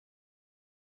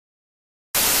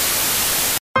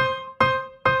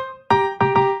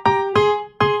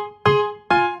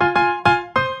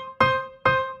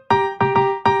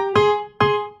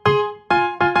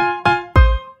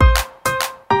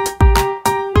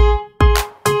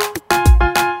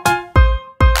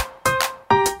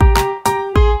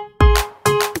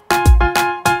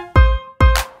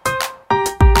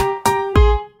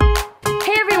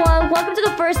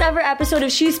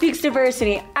She Speaks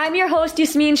Diversity. I'm your host,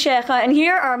 Yasmin Sheikha, and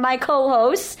here are my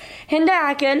co-hosts,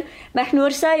 Hinda Akil,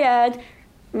 Mahnoor Sayed,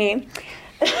 me,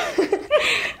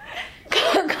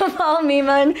 Kamal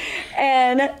Miman,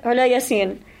 and Ula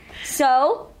Yassin.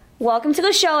 So, welcome to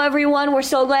the show, everyone. We're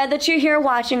so glad that you're here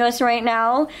watching us right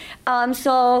now.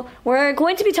 So, we're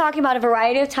going to be talking about a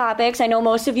variety of topics. I know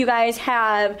most of you guys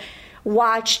have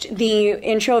watched the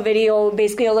intro video,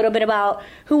 basically a little bit about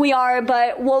who we are,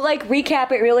 but we'll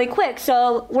recap it really quick.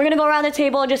 So we're going to go around the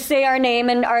table and just say our name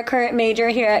and our current major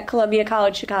here at Columbia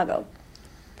College Chicago.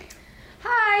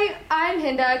 Hi, I'm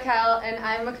Hinda Akal, and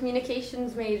I'm a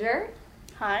communications major.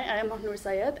 Hi, I'm Mahnoor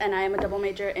Sayed, and I am a double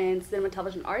major in cinema and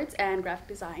television arts and graphic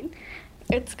design.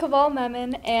 It's Kaval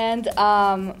Memon, and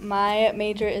my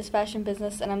major is fashion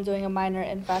business, and I'm doing a minor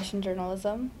in fashion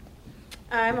journalism.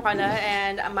 I'm Rana,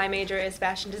 and my major is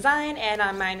fashion design, and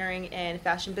I'm minoring in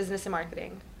fashion business and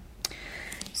marketing.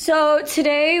 So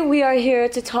today we are here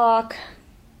to talk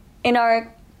in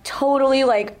our totally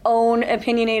own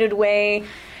opinionated way,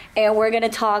 and we're going to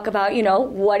talk about,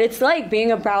 what it's like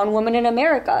being a brown woman in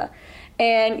America.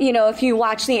 And, if you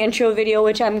watch the intro video,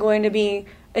 which I'm going to be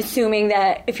assuming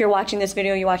that if you're watching this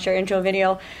video, you watched our intro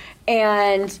video,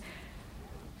 and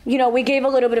we gave a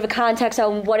little bit of a context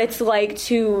on what it's like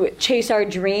to chase our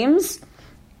dreams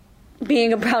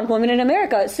being a brown woman in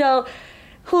America. So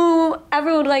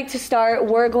whoever would like to start,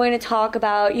 we're going to talk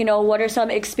about, what are some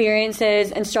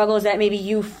experiences and struggles that maybe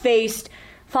you faced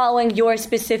following your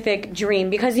specific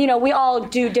dream. Because, we all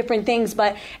do different things,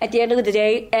 but at the end of the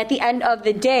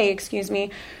day,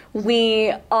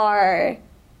 we are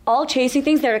all chasing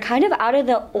things that are kind of out of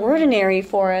the ordinary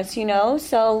for us,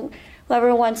 So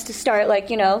whoever wants to start,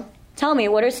 tell me,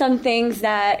 what are some things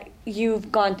that you've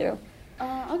gone through?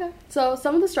 Okay. So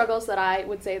some of the struggles that I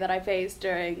would say that I faced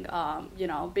during,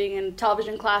 being in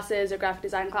television classes or graphic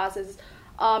design classes,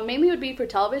 mainly would be for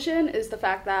television, is the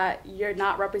fact that you're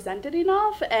not represented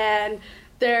enough, and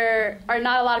there are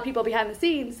not a lot of people behind the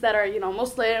scenes that are,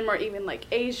 Muslim or even,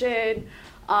 Asian.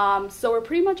 So we're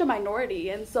pretty much a minority,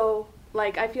 and so,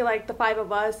 I feel like the five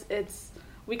of us,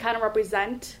 we kind of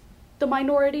represent the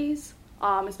minorities.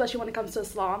 Especially when it comes to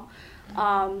Islam.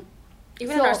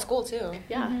 Even in our school, too.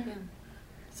 Yeah. Mm-hmm. Yeah.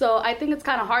 So I think it's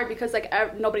kind of hard because,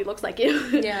 nobody looks like you.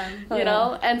 Yeah. you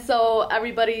know? And so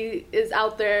everybody is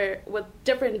out there with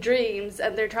different dreams,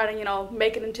 and they're trying to,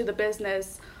 make it into the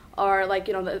business or,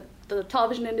 the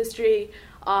television industry,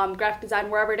 graphic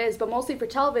design, wherever it is. But mostly for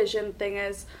television, thing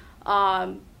is,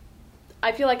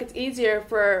 I feel like it's easier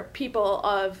for people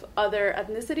of other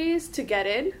ethnicities to get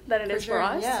in than it is for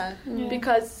us. Yeah.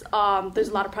 Because there's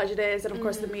a lot of prejudice, and of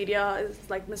course the media is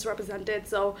misrepresented,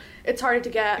 so it's harder to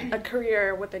get a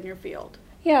career within your field.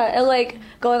 Yeah, and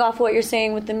going off what you're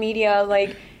saying with the media,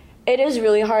 it is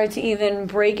really hard to even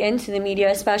break into the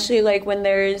media, especially when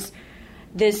there's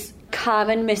this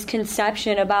common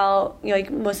misconception about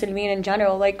Muslimin in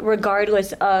general,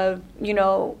 regardless of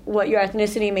what your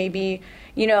ethnicity may be.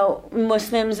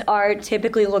 Muslims are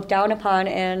typically looked down upon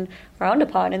and frowned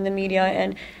upon in the media,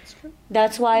 and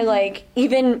that's why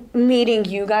even meeting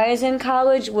you guys in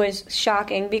college was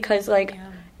shocking, because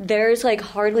there's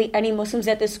hardly any Muslims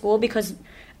at this school, because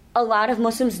a lot of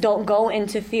Muslims don't go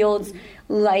into fields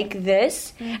like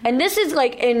this. And this is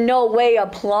in no way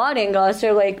applauding us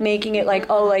or making it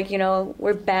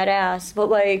we're badass, but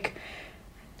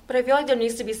but I feel like there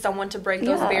needs to be someone to break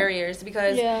those barriers,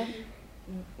 because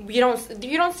you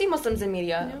don't see Muslims in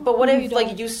media. No, but what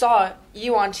if you saw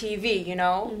you on TV,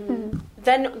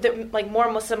 Then more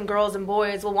Muslim girls and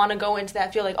boys will want to go into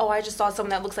that field, I just saw someone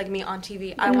that looks like me on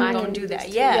TV. I want to go and do that.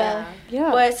 Yeah.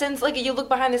 But since you look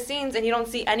behind the scenes and you don't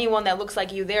see anyone that looks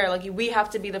like you there, we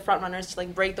have to be the front runners to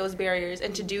break those barriers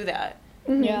and to do that.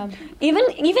 Mm-hmm. Yeah. Even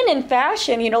in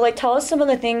fashion, tell us some of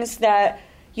the things that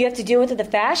you have to deal with in the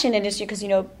fashion industry, because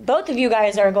both of you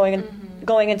guys are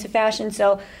going into fashion,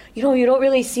 so you don't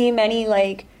really see many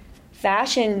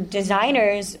fashion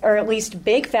designers, or at least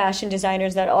big fashion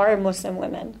designers, that are Muslim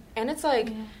women. And it's I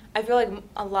feel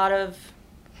a lot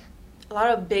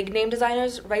of big name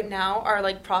designers right now are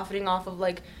profiting off of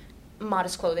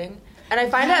modest clothing, and I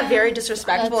find that very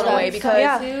disrespectful in a way,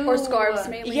 because or scarves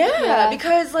mainly.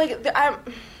 Because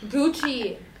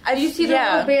Gucci. You see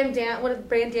the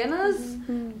bandanas?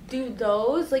 Do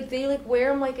those? They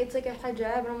wear them it's a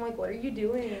hijab, and I'm what are you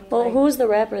doing? Well, who was the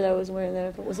rapper that was wearing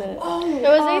that? It was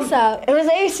ASAP. It was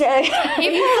ASAP. He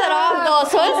pulled it off though,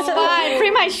 so it's fine. Free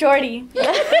my shorty. Free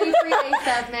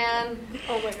ASAP, man.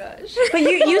 Oh my gosh. But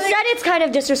you said it's kind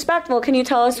of disrespectful. Can you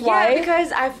tell us why? Yeah,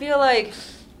 because I feel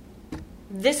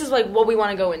this is what we want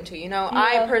to go into.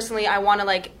 I personally, I want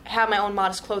to have my own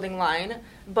modest clothing line.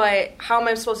 but how am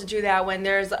I supposed to do that when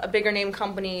there's a bigger name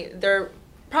company? They're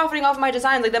profiting off my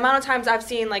designs. Like, the amount of times I've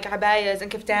seen, like, abayas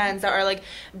and kaftans that are, like,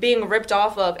 being ripped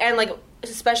off of, and, like,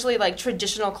 especially, like,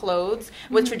 traditional clothes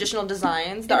with traditional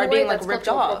designs that are being, like, ripped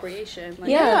off. Like,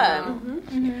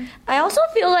 I also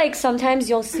feel like sometimes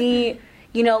you'll see,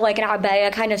 you know, like, an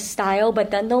abaya kind of style,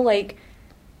 but then they'll, like,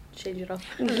 change it up.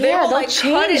 They'll like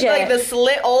cut it, like, the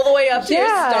slit all the way up to your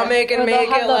stomach and make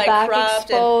it, like, cropped.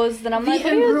 Exposed, and I'm like,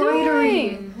 what embroidery. are you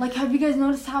doing? Like, have you guys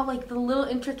noticed how, like, the little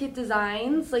intricate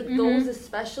designs, like, those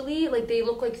especially, like, they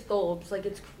look like thobes. Like,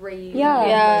 it's crazy.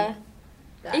 Yeah.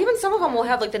 Like, even some of them will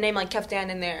have, like, the name, like, keftan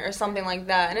in there or something like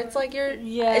that. And it's, like,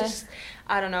 it's just,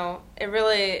 I don't know.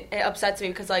 It upsets me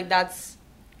because, like, that's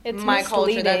my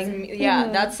culture.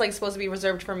 That's like supposed to be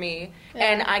reserved for me,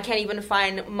 and I can't even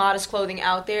find modest clothing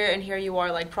out there, and here you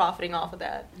are, like, profiting off of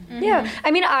that. Yeah,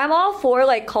 I mean, I'm all for,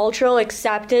 like, cultural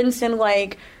acceptance and,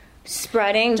 like,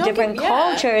 spreading different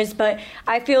cultures, but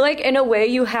I feel like in a way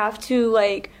you have to,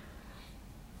 like,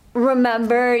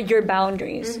 remember your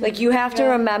boundaries. Like, you have to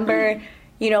remember,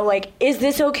 you know, like, is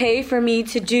this okay for me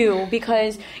to do?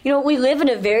 Because, you know, we live in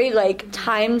a very, like,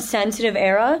 time-sensitive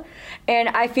era, and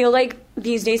I feel like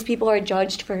these days people are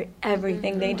judged for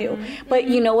everything they do. But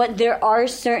you know what? There are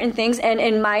certain things, and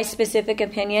in my specific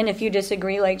opinion, if you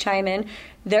disagree, like, chime in.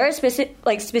 There are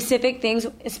specific things,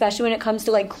 especially when it comes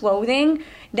to, like, clothing,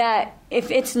 that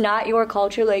if it's not your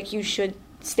culture, like, you should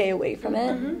stay away from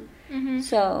it.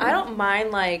 So I don't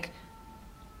mind, like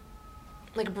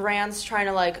brands trying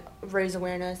to, like, raise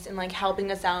awareness and, like,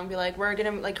 helping us out and be like, we're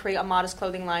gonna, like, create a modest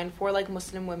clothing line for, like,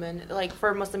 Muslim women, like,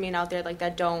 for Muslim men out there, like,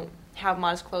 that don't have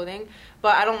modest clothing.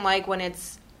 But I don't like when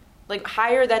it's, like,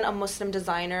 higher than a Muslim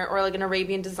designer or, like, an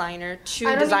Arabian designer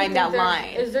to design that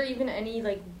line. Is there even any,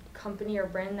 like, company or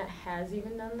brand that has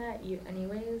even done that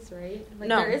anyways, right? Like,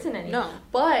 no. There isn't any. No.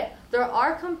 But there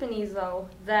are companies, though,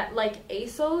 that, like,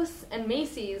 ASOS and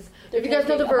Macy's, if you guys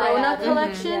know the Verona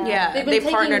collection, they've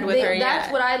partnered with her.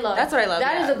 That's what I love. That's what I love.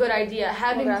 That is a good idea.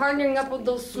 Partnering up with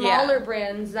those smaller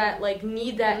brands that, like,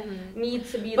 need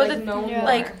to be, like, known more.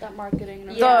 Like, that marketing.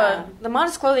 The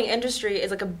modest clothing industry is,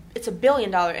 like, it's $1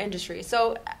 billion industry.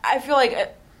 So I feel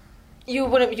like you'd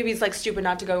be, like, stupid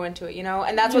not to go into it, you know?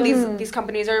 And that's what these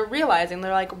companies are realizing.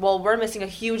 They're like, well, we're missing a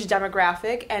huge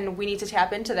demographic, and we need to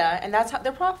tap into that. And that's how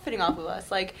they're profiting off of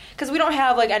us. Like, because we don't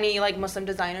have, like, any, like, Muslim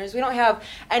designers. We don't have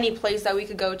any place that we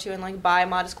could go to and, like, buy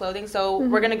modest clothing. So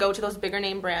we're going to go to those bigger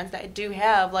name brands that do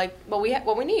have, like, what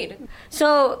we need.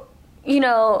 So, you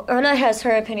know, Erna has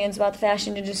her opinions about the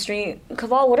fashion industry.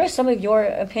 Kaval, what are some of your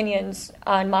opinions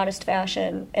on modest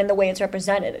fashion and the way it's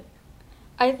represented?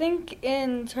 I think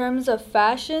in terms of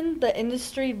fashion, the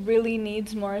industry really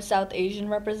needs more South Asian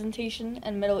representation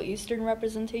and Middle Eastern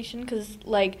representation because,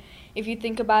 like, if you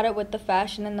think about it with the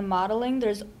fashion and the modeling,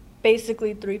 there's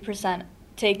basically 3%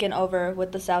 taken over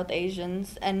with the South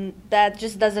Asians, and that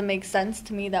just doesn't make sense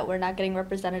to me that we're not getting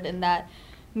represented in that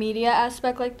media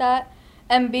aspect like that.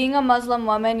 And being a Muslim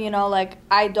woman, you know, like,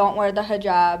 I don't wear the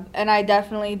hijab, and I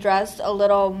definitely dress a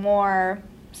little more,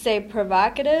 say,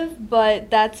 provocative, but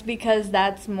that's because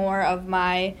that's more of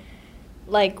my,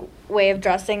 like, way of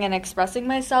dressing and expressing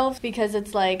myself, because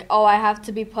it's like, oh, I have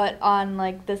to be put on,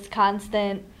 like, this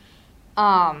constant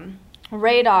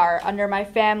radar under my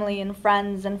family and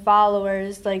friends and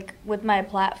followers, like, with my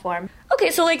platform. Okay,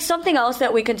 so, like, something else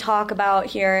that we can talk about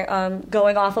here,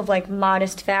 going off of, like,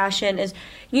 modest fashion is,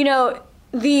 you know,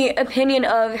 the opinion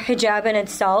of hijab in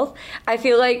itself. I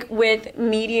feel like with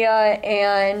media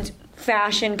and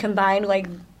fashion combined, like,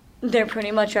 they're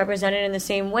pretty much represented in the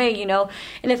same way, you know.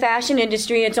 In the fashion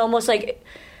industry, it's almost like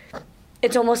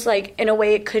in a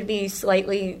way it could be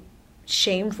slightly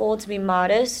shameful to be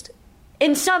modest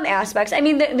in some aspects. I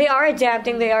mean, they are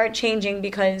adapting, they are changing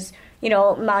because, you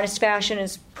know, modest fashion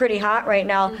is pretty hot right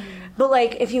now. But,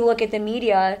 like, if you look at the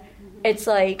media, it's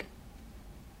like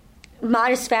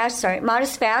modest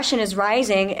fashion is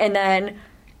rising, and then,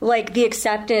 like, the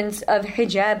acceptance of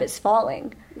hijab is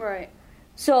falling. Right.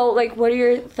 So, like, what are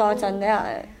your thoughts on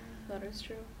that? That is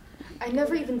true. I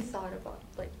never even thought about,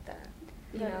 like, that.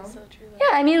 You know? So true. Yeah,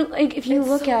 I mean, like, if you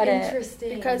look at it.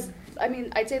 Interesting. Because, I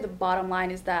mean, I'd say the bottom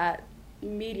line is that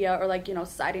media, or, like, you know,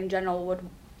 society in general, would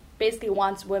basically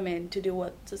wants women to do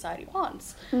what society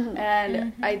wants.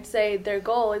 And I'd say their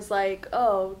goal is, like,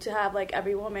 to have, like,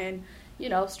 every woman, you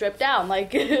know, stripped down,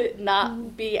 like,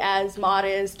 not be as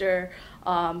modest or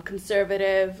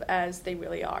conservative as they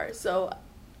really are. So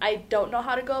I don't know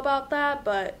how to go about that,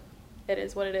 but it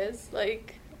is what it is.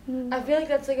 Like, I feel like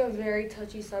that's, like, a very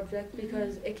touchy subject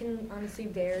because it can honestly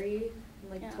vary,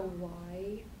 like, to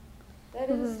why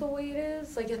that is the way it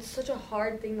is. Like, it's such a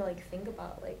hard thing to, like, think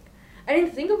about. Like, I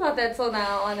didn't think about that till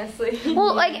now, honestly.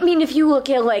 Well, like, I mean, if you look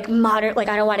at, like, modern, like,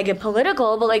 I don't want to get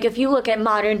political, but, like, if you look at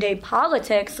modern day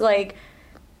politics, like,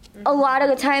 a lot of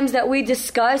the times that we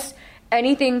discuss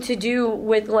anything to do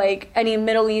with, like, any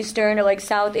Middle Eastern or, like,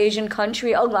 South Asian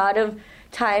country, a lot of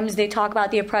times they talk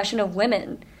about the oppression of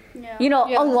women. Yeah. You know,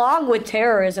 along with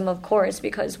terrorism, of course,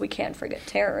 because we can't forget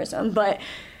terrorism, but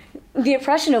the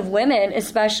oppression of women,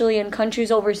 especially in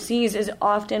countries overseas, is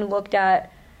often looked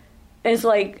at as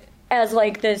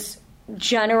this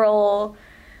general,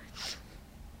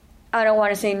 I don't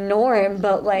want to say norm,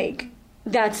 but like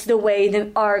that's the way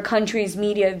that our country's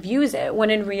media views it,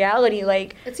 when in reality,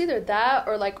 like, it's either that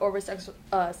or like over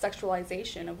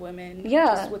sexualization of women.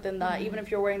 Just within that, even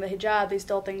if you're wearing the hijab, they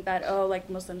still think that, oh, like,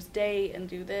 Muslims date and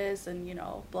do this and, you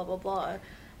know, blah blah blah.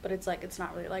 But it's like, it's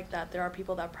not really like that. There are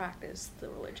people that practice the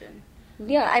religion.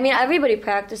 Yeah, I mean, everybody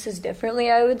practices differently,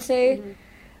 I would say.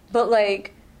 But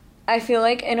like, I feel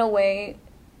like in a way,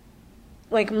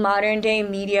 like, modern day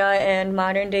media and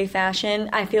modern day fashion,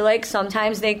 I feel like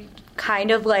sometimes they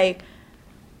kind of like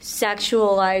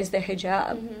sexualize the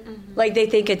hijab. Like, they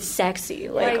think it's sexy.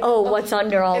 Like, oh, what's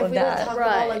under all of that? If we talk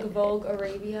about, like, Vogue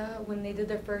Arabia, when they did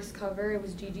their first cover, it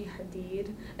was Gigi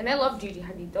Hadid. And I love Gigi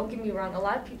Hadid, don't get me wrong. A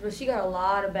lot of people, she got a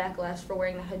lot of backlash for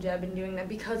wearing the hijab and doing that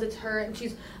because it's her, and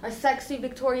she's a sexy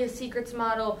Victoria's Secrets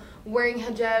model. Wearing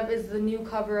hijab is the new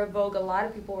cover of Vogue. A lot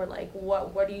of people were like,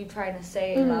 what are you trying to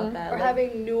say about that? Or like,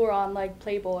 having Noor on, like,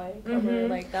 Playboy cover,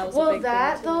 like, that was a big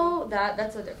thing, too.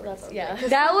 That's a different subject. Yeah.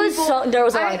 That was there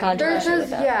was a lot of controversy with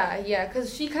that. Yeah,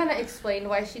 because she kind of explained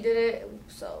why she did it,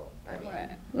 so, I mean.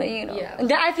 But, you know,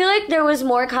 I feel like there was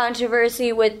more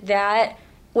controversy with that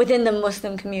within the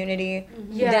Muslim community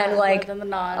than, like, than the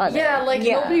non.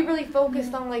 Nobody really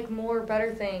focused on, like, more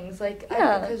better things, like,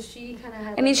 because she kind of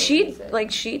had, I mean,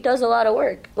 she does a lot of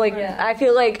work. Like, I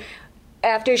feel like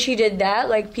after she did that,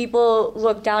 like, people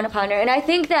looked down upon her. And I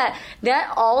think that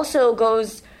also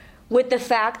goes with the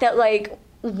fact that, like,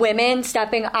 women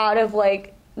stepping out of,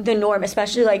 like, the norm,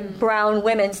 especially like brown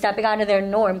women stepping out of their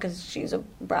norm, because she's a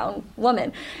brown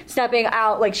woman stepping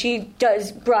out, like, she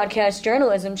does broadcast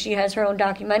journalism, she has her own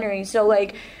documentary, so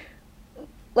like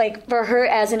for her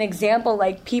as an example,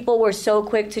 like, people were so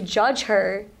quick to judge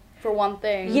her for one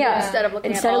thing, instead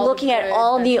of looking at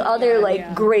all the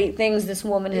other great things this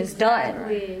woman has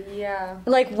done.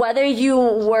 Like, whether you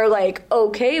were like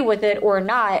okay with it or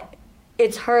not,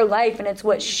 it's her life and it's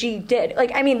what she did.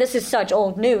 Like, I mean, this is such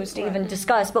old news to even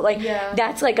discuss, but like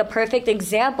that's like a perfect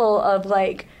example of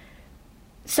like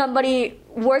somebody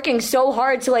working so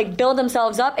hard to like build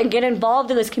themselves up and get involved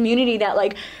in this community that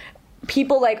like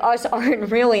people like us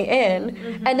aren't really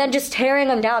in, and then just tearing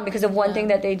them down because of one thing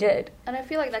that they did. And I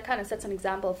feel like that kind of sets an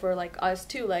example for like us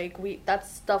too. Like,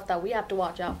 that's stuff that we have to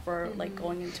watch out for, like,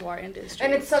 going into our industry.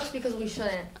 And it sucks because we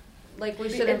shouldn't. Like, we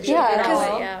shouldn't be.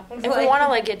 If we want to,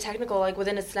 like, get technical, like,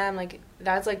 within Islam, like,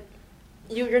 that's, like,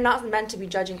 you're not meant to be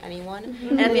judging anyone.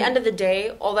 And at the end of the day,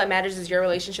 all that matters is your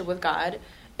relationship with God.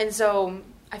 And so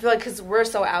I feel like because we're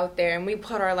so out there and we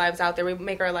put our lives out there, we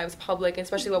make our lives public,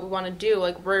 especially what we want to do,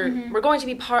 like, we're going to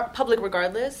be public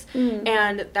regardless.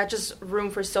 And that just room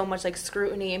for so much, like,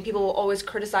 scrutiny, and people will always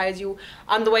criticize you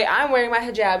on the way I'm wearing my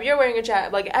hijab, you're wearing a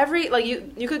hijab, like,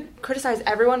 you could criticize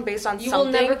everyone based on something. You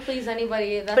will never please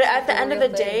anybody. But at the end of the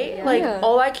day,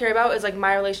 all I care about is, like,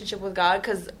 my relationship with God,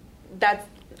 because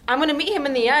I'm gonna meet him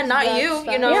in the end, not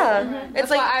you. You know, it's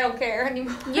like I don't care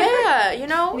anymore. Yeah, you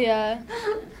know. Yeah.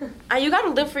 You gotta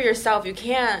live for yourself. You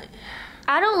can't.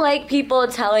 I don't like people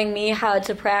telling me how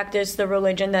to practice the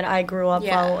religion that I grew up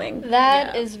following.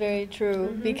 That is very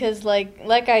true, because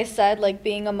like I said, like,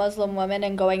 being a Muslim woman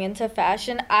and going into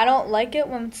fashion, I don't like it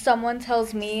when someone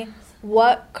tells me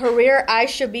what career I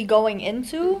should be going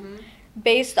into.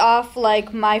 Based off,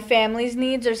 like, my family's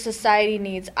needs or society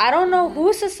needs. I don't know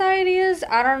who society is.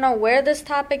 I don't know where this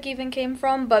topic even came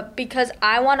from. But because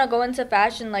I want to go into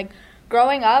fashion, like,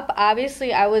 growing up,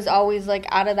 obviously, I was always, like,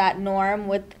 out of that norm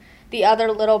with the other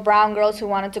little brown girls who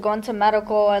wanted to go into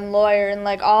medical and lawyer and,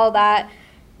 like, all that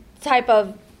type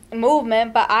of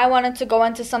movement. But I wanted to go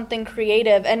into something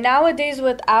creative. And nowadays,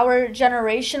 with our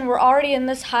generation, we're already in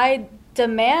this high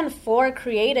demand for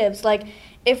creatives. Like,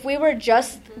 if we were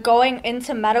just going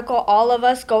into medical, all of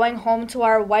us going home to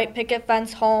our white picket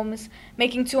fence homes,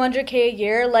 making $200K a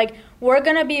year, like, we're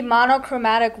going to be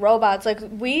monochromatic robots. Like,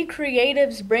 we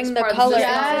creatives bring the color into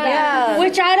that.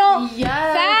 Which I don't...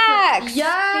 Facts!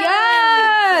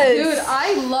 Yes! Dude,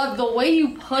 I love the way you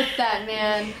put that,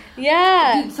 man.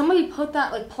 Yeah. Dude, somebody put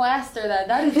that, like, plaster that.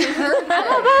 That is perfect.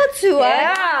 I'm about to.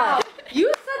 Yeah. You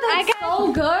said that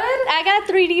so good. I got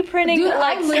 3D printing. Dude,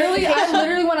 like, I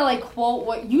literally want to like quote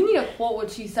what you need to quote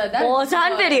what she said. That well, it's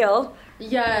on video.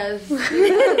 Yes.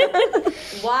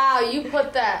 Wow, you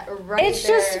put that right it's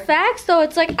there. just facts, though.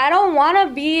 It's like, I don't want to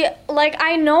be, like,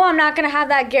 I know I'm not going to have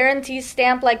that guarantee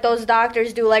stamp like those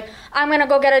doctors do. Like, I'm going to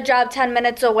go get a job 10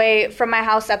 minutes away from my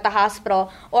house at the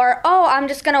hospital. Or, oh, I'm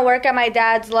just going to work at my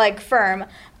dad's, like, firm.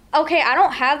 Okay, I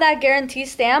don't have that guarantee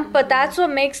stamp, but that's what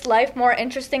makes life more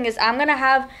interesting is I'm going to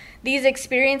have these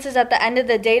experiences at the end of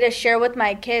the day to share with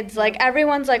my kids. Like,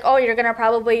 everyone's like, oh, you're going to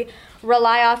probably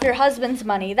rely off your husband's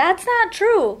money. That's not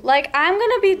true. Like, I'm going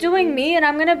to be doing me, and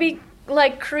I'm going to be,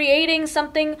 like, creating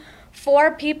something for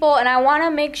people, and I want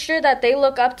to make sure that they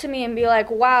look up to me and be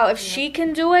like, wow, if she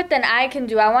can do it, then I can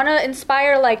do it. I want to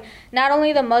inspire, like, not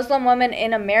only the Muslim women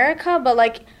in America, but,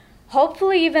 like,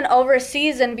 hopefully even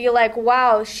overseas and be like,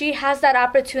 wow, she has that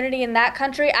opportunity in that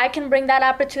country. I can bring that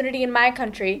opportunity in my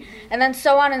country. And then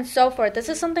so on and so forth. This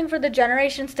is something for the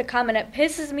generations to come, and it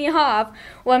pisses me off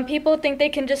when people think they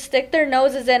can just stick their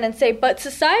noses in and say, but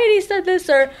society said this,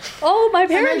 or, oh, my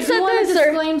parents said this. And I do want to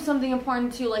disclaim something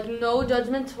important too, like no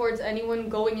judgment towards anyone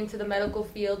going into the medical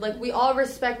field. Like we all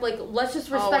respect, like let's just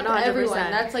respect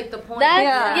everyone. That's like the point. I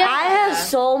have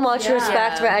so much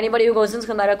respect for anybody who goes into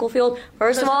the medical field.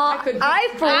 First of all, I freak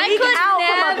out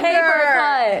from a paper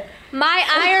cut. My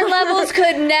iron levels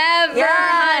could never,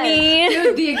 honey.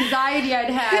 Dude, the anxiety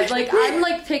I'd have. Like, I'm,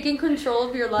 like, taking control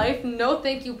of your life. No,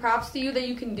 thank you. Props to you that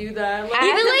you can do that. Like,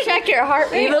 even, like, check your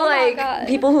heart rate. Even, like,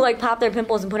 people who, like, pop their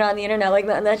pimples and put it on the internet. Like,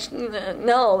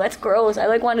 no, that's gross. I,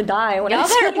 like, want to die when I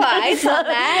saw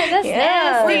that. That's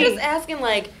nasty. We're just asking,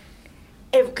 like,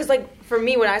 because, like, for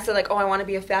me, when I said, like, oh, I want to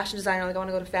be a fashion designer, like, I want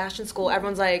to go to fashion school,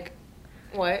 everyone's like,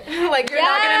 what? Like, you're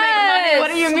not gonna make money.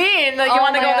 What do you mean? Like, you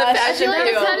want to go to the fashion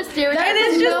field? That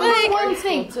is just like one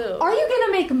thing. Are you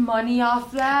gonna make money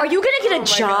off that? Are you gonna get a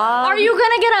job? Are you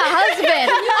gonna get a husband?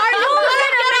 Are you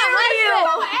gonna get a husband?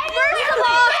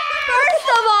 First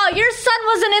of all, your son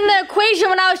wasn't in the equation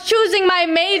when I was choosing my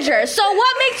major. So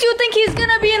what makes you think he's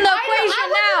gonna be in the equation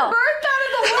now? I was birthed out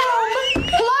of the womb,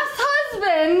 plus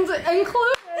husband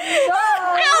included.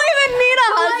 I don't even need a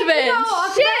husband.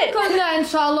 Shit.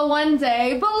 Inshallah one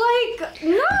day, but like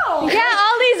no. Yeah,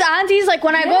 all these aunties, like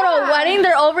when I go to a wedding,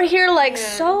 they're over here like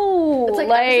so. It's like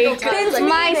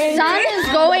my son is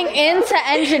going into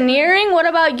engineering. What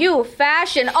about you?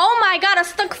 Fashion. Oh my God, I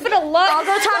stuck for the love. I'll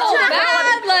go talk to the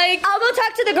girl. Like I'll go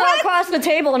talk to the girl across the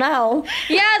table now.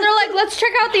 Yeah, they're like, let's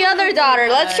check out the other daughter.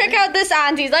 Let's check out this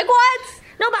auntie's. Like what?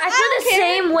 No, but I feel the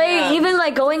same way. Even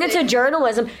like going into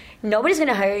journalism. Nobody's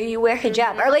gonna hire you. Wear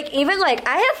hijab, or like even like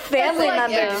I have family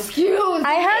members. Excuse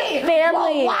I have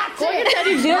family.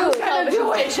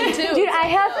 Dude, I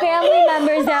have family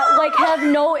members that like have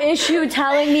no issue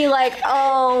telling me like,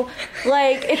 oh,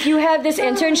 like if you have this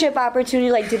internship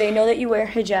opportunity, like, do they know that you wear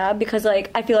hijab? Because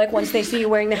like I feel like once they see you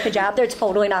wearing the hijab, they're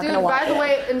totally not gonna want it. By the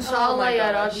way, inshallah,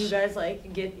 you guys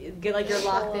like get like you're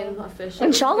locked in officially.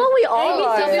 Inshallah, we all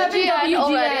are. WGN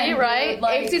already, right?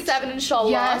 AC7 inshallah.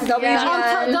 Yes.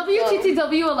 WGN.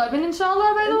 WTTW 11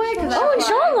 inshallah, by the way.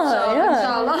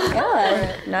 Inshallah.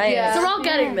 Yeah. Nice. Yeah. So we're all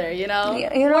getting there, you know?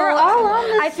 We're all on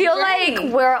this I feel journey.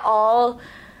 Like we're all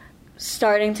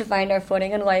starting to find our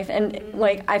footing in life, and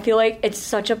like I feel like it's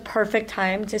such a perfect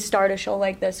time to start a show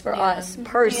like this for us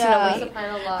personally. Because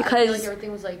I feel like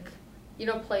everything was like, you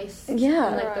know, place in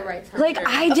like the right time. Like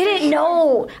I didn't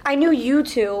know. I knew you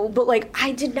two, but like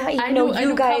I did not even know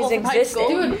you guys existed.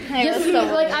 Dude,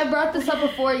 Yasmin, like I brought this up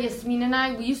before. Yasmin and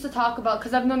I, we used to talk about,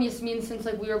 because I've known Yasmin since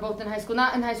like we were both in high school,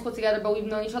 not in high school together, but we've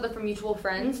known each other from mutual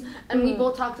friends, and we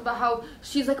both talked about how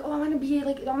she's like, oh, I want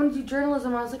to do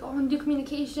journalism. And I was like, oh, I want to do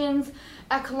communications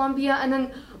at Columbia, and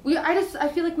then I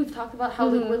feel like we've talked about how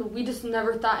we just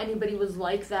never thought anybody was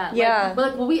like that. Yeah. Like, but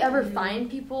like, will we ever find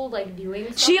people like doing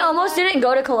stuff She almost didn't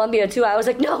go to Columbia too. I was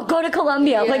like, no, go to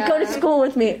Columbia. Like, go to school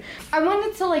with me. I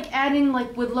wanted to like add in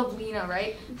like with Lovelina,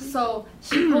 right? So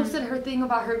she posted her thing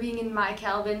about her being in My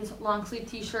Calvin's long sleeve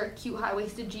t-shirt, cute high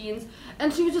waisted jeans,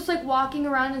 and she was just like walking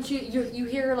around, and you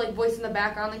hear her like voice in the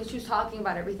background, like she was talking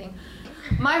about everything.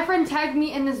 My friend tagged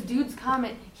me in this dude's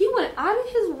comment. He went out of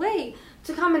his way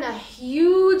to comment a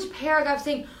huge paragraph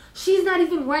saying, she's not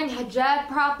even wearing hijab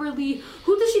properly.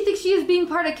 Who does she think she is being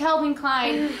part of Calvin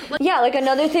Klein? Like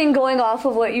another thing going off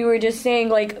of what you were just saying,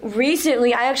 like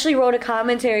recently I actually wrote a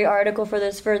commentary article for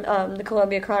this for the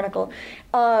Columbia Chronicle.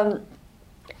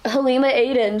 Halima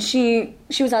Aden, she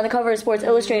was on the cover of Sports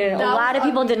Illustrated. A lot of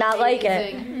people did not like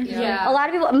it. Yeah. A lot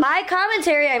of people. My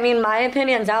commentary, I mean, my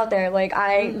opinion's out there. Like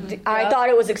I thought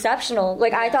it was exceptional.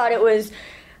 Like I thought it was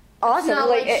awesome.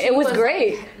 Like it was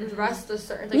great. Dressed a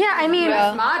certain. I mean,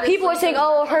 people were saying,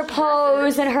 "Oh, her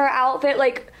pose and her outfit."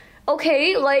 Like,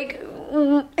 okay, like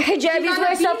hijabis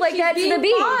wear stuff like that to the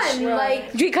beach.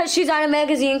 Like, because she's on a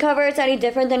magazine cover, it's any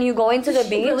different than you going to the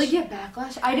beach. Really get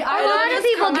backlash? A lot of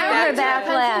people give her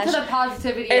backlash. To the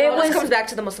positivity. It always comes back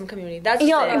to the Muslim community. That's but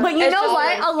you it's know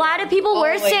what? A lot of people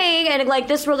were Always. saying, and like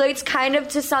this relates kind of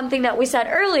to something that we said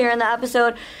earlier in the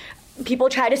episode. People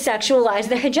try to sexualize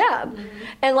the hijab,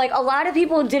 and like a lot of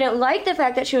people didn't like the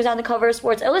fact that she was on the cover of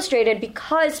Sports Illustrated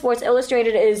because Sports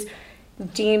Illustrated is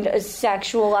deemed a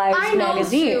sexualized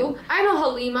magazine. Too. I know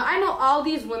Halima. I know all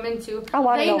these women too. I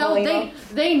want to know Halima.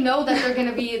 They know that they're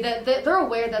gonna be that they're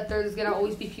aware that there's gonna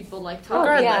always be people like Oh,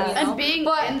 her. yeah. You know? And being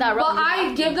but, in that but realm,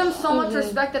 I give them so much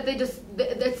respect that they just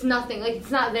it's nothing. Like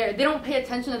it's not there. They don't pay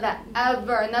attention to that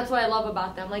ever, and that's what I love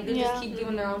about them. Like they just keep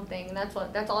doing their own thing, and that's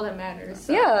all that matters.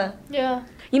 So. Yeah.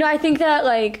 You know, I think that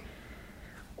like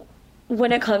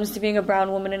when it comes to being a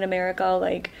brown woman in America,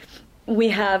 like we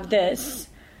have this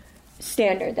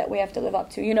standard that we have to live up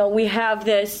to. You know, we have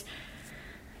this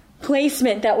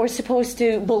placement that we're supposed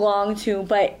to belong to,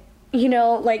 but you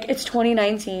know, like it's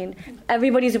 2019.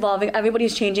 Everybody's evolving,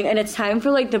 everybody's changing, and it's time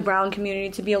for like the brown community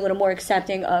to be a little more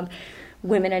accepting of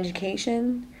women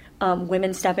education,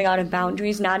 women stepping out of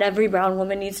boundaries. Not every brown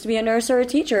woman needs to be a nurse or a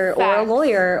teacher or a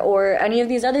lawyer or any of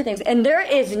these other things. And there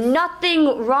is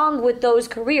nothing wrong with those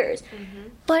careers.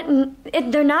 But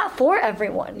they're not for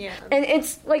everyone. Yeah. And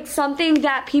it's like something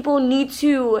that people need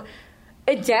to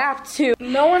adapt to.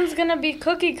 No one's gonna be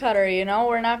cookie cutter, you know?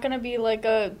 We're not gonna be like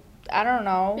I don't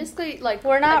know. Basically, like,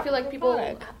 We're not I feel like people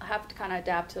robotic. have to kind of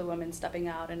adapt to women stepping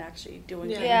out and actually doing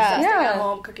things. Yeah. Staying Yeah. at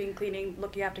home, cooking, cleaning,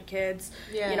 looking after kids.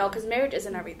 Yeah. You know, because marriage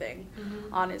isn't everything,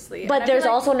 honestly. But And I feel there's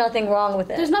like also nothing wrong with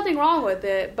it. there's nothing wrong with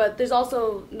it, but there's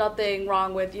also nothing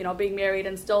wrong with, you know, being married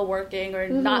and still working or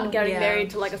not getting married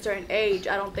to like a certain age.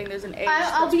 I don't think there's an age.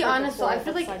 I'll that's be perfect honest though. for I it.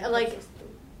 feel That's like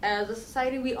as a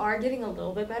society, we are getting a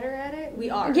little bit better at it.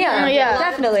 We are. Yeah,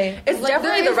 definitely. It's Like,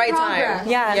 definitely there the is right progress. time.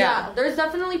 Yeah. There's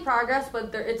definitely progress, but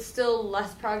it's still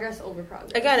less progress over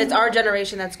progress. Again, it's our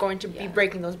generation that's going to be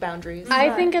breaking those boundaries.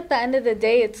 I think at the end of the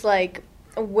day, it's like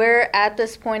we're at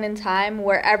this point in time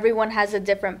where everyone has a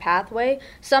different pathway.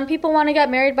 Some people want to get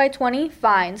married by 20,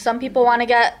 fine. Some people want to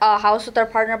get a house with their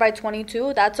partner by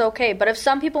 22, that's okay. But if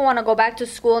some people want to go back to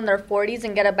school in their 40s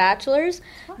and get a bachelor's,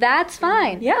 that's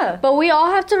fine. Yeah. But we all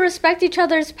have to respect each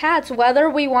other's paths, whether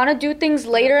we want to do things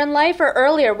later in life or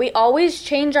earlier. We always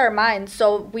change our minds,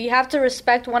 so we have to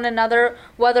respect one another,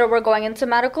 whether we're going into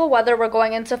medical, whether we're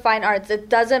going into fine arts. It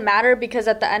doesn't matter because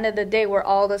at the end of the day, we're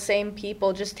all the same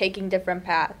people, just taking different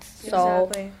paths. So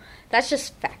Exactly. that's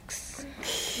just facts.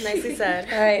 Nicely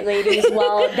said. All right, ladies.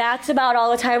 Well, that's about all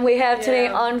the time we have today,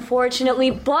 unfortunately.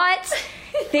 But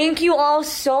thank you all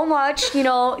so much. You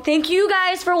know, thank you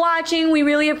guys for watching. We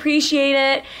really appreciate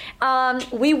it.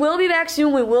 We will be back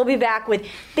soon. We will be back with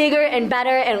bigger and better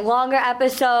and longer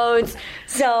episodes.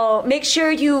 So make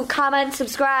sure you comment,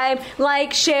 subscribe,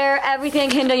 like, share, everything.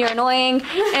 Hinda, you're annoying.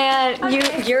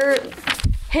 And you're...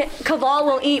 Kaval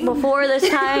will eat before this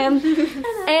time.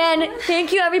 And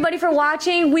thank you everybody for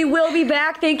watching. We will be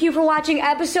back. Thank you for watching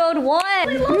episode 1. All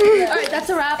right, that's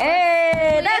a wrap.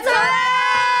 Hey, that's a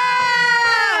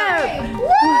wrap!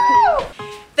 Woo!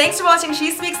 Thanks for watching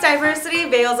She Speaks Diversity,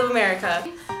 Veils of America.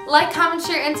 Like, comment,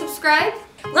 share, and subscribe.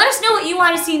 Let us know what you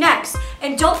want to see next.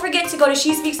 And don't forget to go to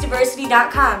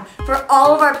SheSpeaksDiversity.com for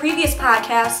all of our previous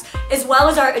podcasts, as well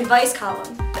as our advice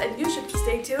column. And you should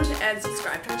stay tuned and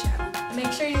subscribe to our channel.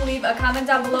 Make sure you leave a comment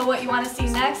down below what you want to see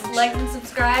next, like and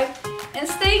subscribe, and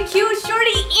stay cute,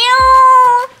 shorty!